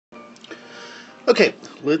Okay,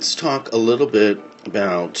 let's talk a little bit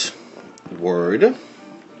about word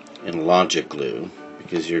and logic glue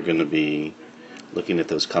because you're going to be looking at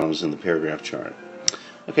those columns in the paragraph chart.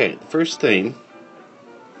 Okay, the first thing,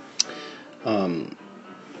 word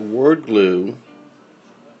glue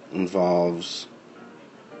involves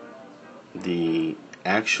the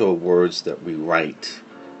actual words that we write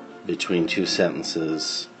between two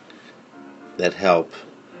sentences that help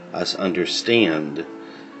us understand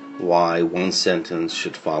why one sentence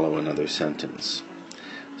should follow another sentence.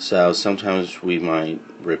 So sometimes we might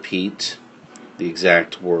repeat the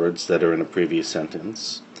exact words that are in a previous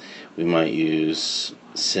sentence. We might use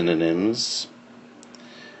synonyms.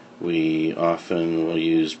 We often will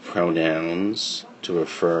use pronouns to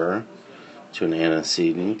refer to an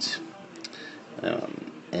antecedent.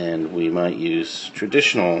 And we might use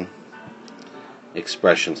traditional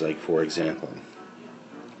expressions, like for example.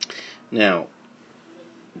 Now,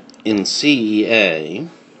 in CEA,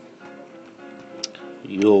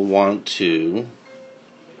 you'll want to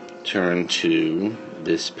turn to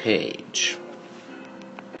this page.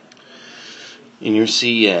 In your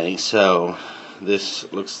CEA, so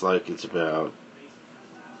this looks like it's about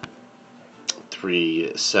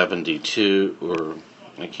 372, or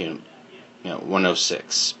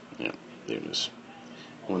 106. Yeah, there it is.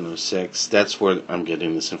 106. That's where I'm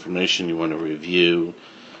getting this information. You want to review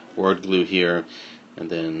word glue here, and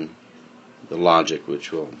then the logic,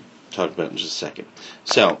 which we'll talk about in just a second.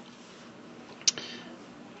 So,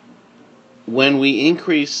 when we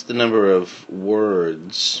increase the number of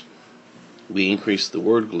words, we increase the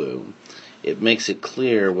word glue, it makes it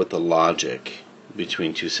clear what the logic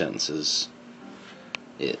between two sentences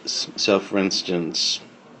is. So, for instance,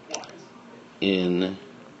 in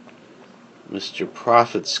Mr.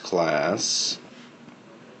 Prophet's class,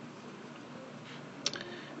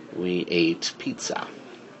 we ate pizza.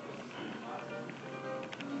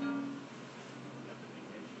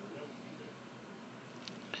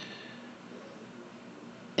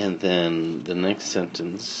 And then the next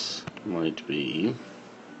sentence might be,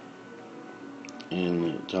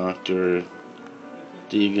 in Dr.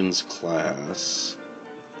 Deegan's class,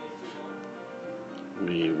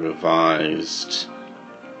 we revised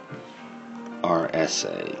our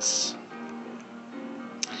essays.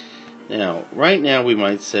 Now, right now we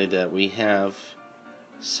might say that we have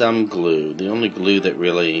some glue. The only glue that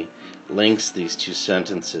really links these two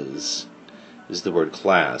sentences is the word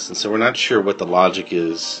class. And so we're not sure what the logic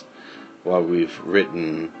is while we've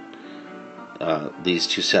written these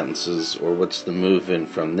two sentences, or what's the move-in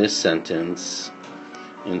from this sentence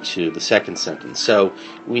into the second sentence. So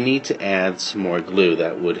we need to add some more glue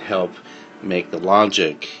that would help make the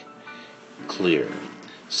logic clear.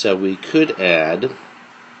 So we could add,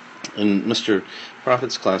 in Mr.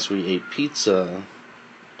 Prophet's class, we ate pizza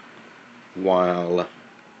while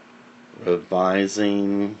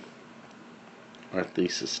revising our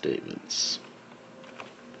thesis statements.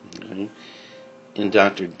 Okay. In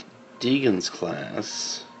Dr. Deegan's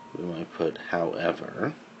class, we might put,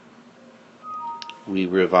 however, we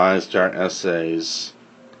revised our essays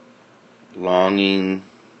longing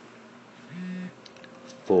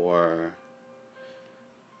for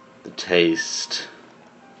the taste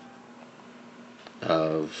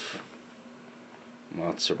of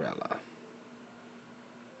mozzarella.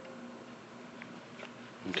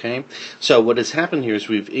 Okay, so what has happened here is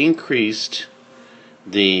we've increased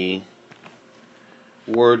the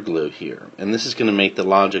word glue here, and this is going to make the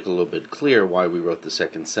logic a little bit clear why we wrote the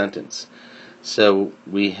second sentence. So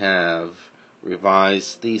we have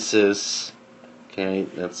revised thesis, okay,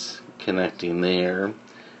 that's connecting there.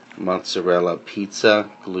 Mozzarella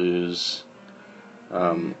pizza glues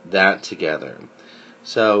that together.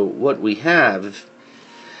 So what we have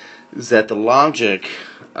is that the logic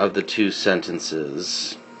of the two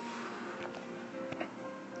sentences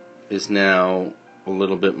is now a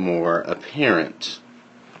little bit more apparent.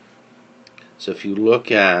 So if you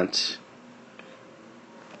look at,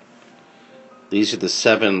 these are the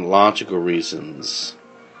 7 logical reasons.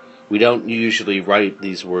 We don't usually write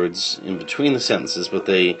these words in between the sentences, but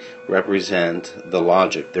they represent the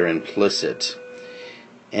logic. They're implicit.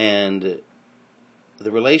 And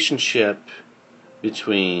the relationship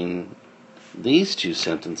between these two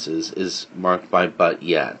sentences is marked by but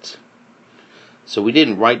yet. So we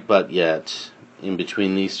didn't write but yet in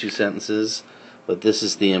between these two sentences, but this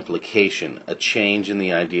is the implication, a change in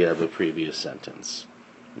the idea of a previous sentence.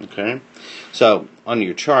 Okay? So on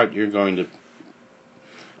your chart, you're going to,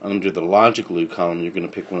 under the logic glue column, you're going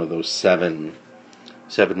to pick one of those seven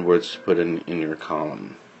words to put in your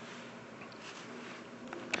column.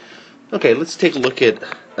 Okay, let's take a look at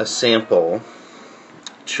a sample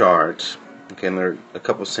chart Okay, and there are a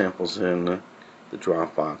couple samples in the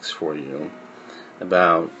Dropbox for you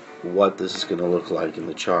about what this is going to look like in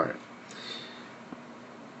the chart.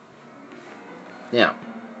 Now,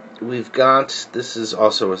 we've got, this is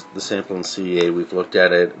also the sample in CEA. We've looked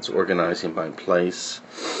at it. It's organizing by place.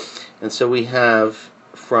 And so we have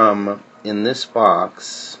from, in this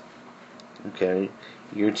box, okay,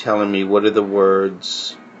 you're telling me what are the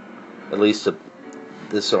words, at least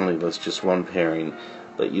this only lists just one pairing,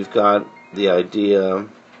 but you've got the idea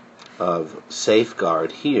of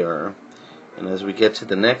safeguard here, and as we get to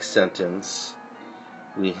the next sentence,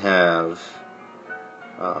 we have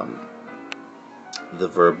the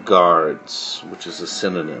verb guards, which is a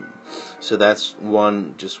synonym. So that's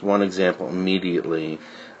just one example immediately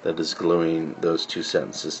that is gluing those two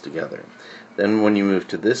sentences together. Then when you move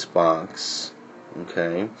to this box,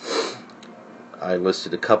 okay, I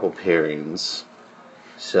listed a couple pairings.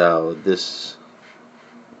 So this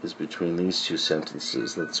is between these two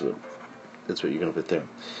sentences. That's what you're going to put there.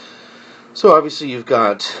 So obviously you've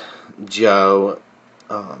got Joe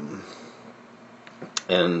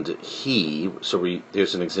and he. So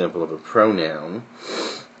there's an example of a pronoun.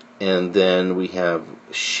 And then we have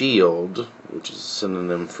shield, which is a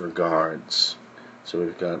synonym for guards. So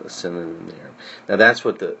we've got a synonym there. Now that's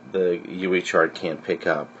what the UE chart can't pick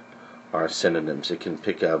up, are synonyms. It can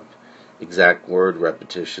pick up exact word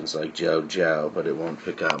repetitions like Joe, Joe, but it won't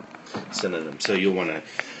pick up synonyms. So you'll want to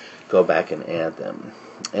go back and add them.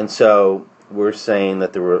 And so we're saying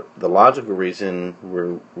that the logical reason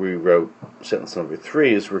we wrote sentence number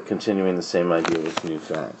 3 is we're continuing the same idea with new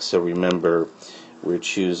facts. So remember, we're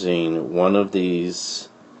choosing one of these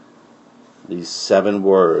 7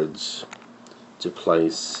 words to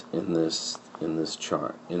place in this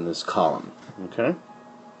chart, in this column. Okay?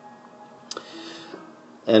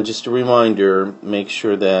 And just a reminder, make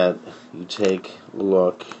sure that you take a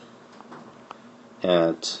look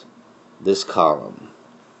at this column,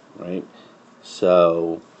 right?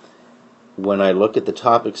 So when I look at the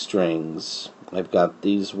topic strings, I've got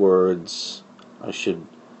these words. I should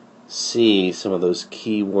see some of those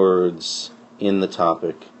key words in the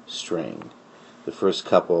topic string. The first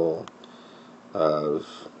couple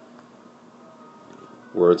of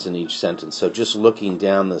words in each sentence. So just looking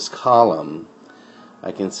down this column,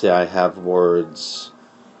 I can say I have words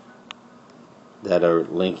that are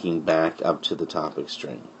linking back up to the topic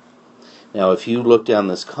string. Now if you look down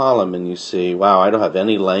this column and you see, wow, I don't have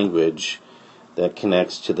any language that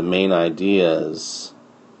connects to the main ideas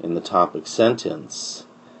in the topic sentence,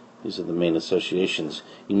 these are the main associations,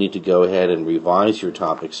 you need to go ahead and revise your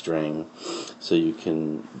topic string so you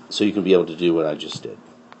can be able to do what I just did.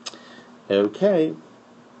 Okay,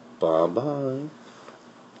 bye-bye.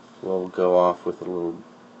 We'll go off with a little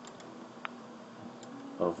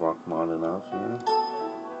of Rachmaninoff here.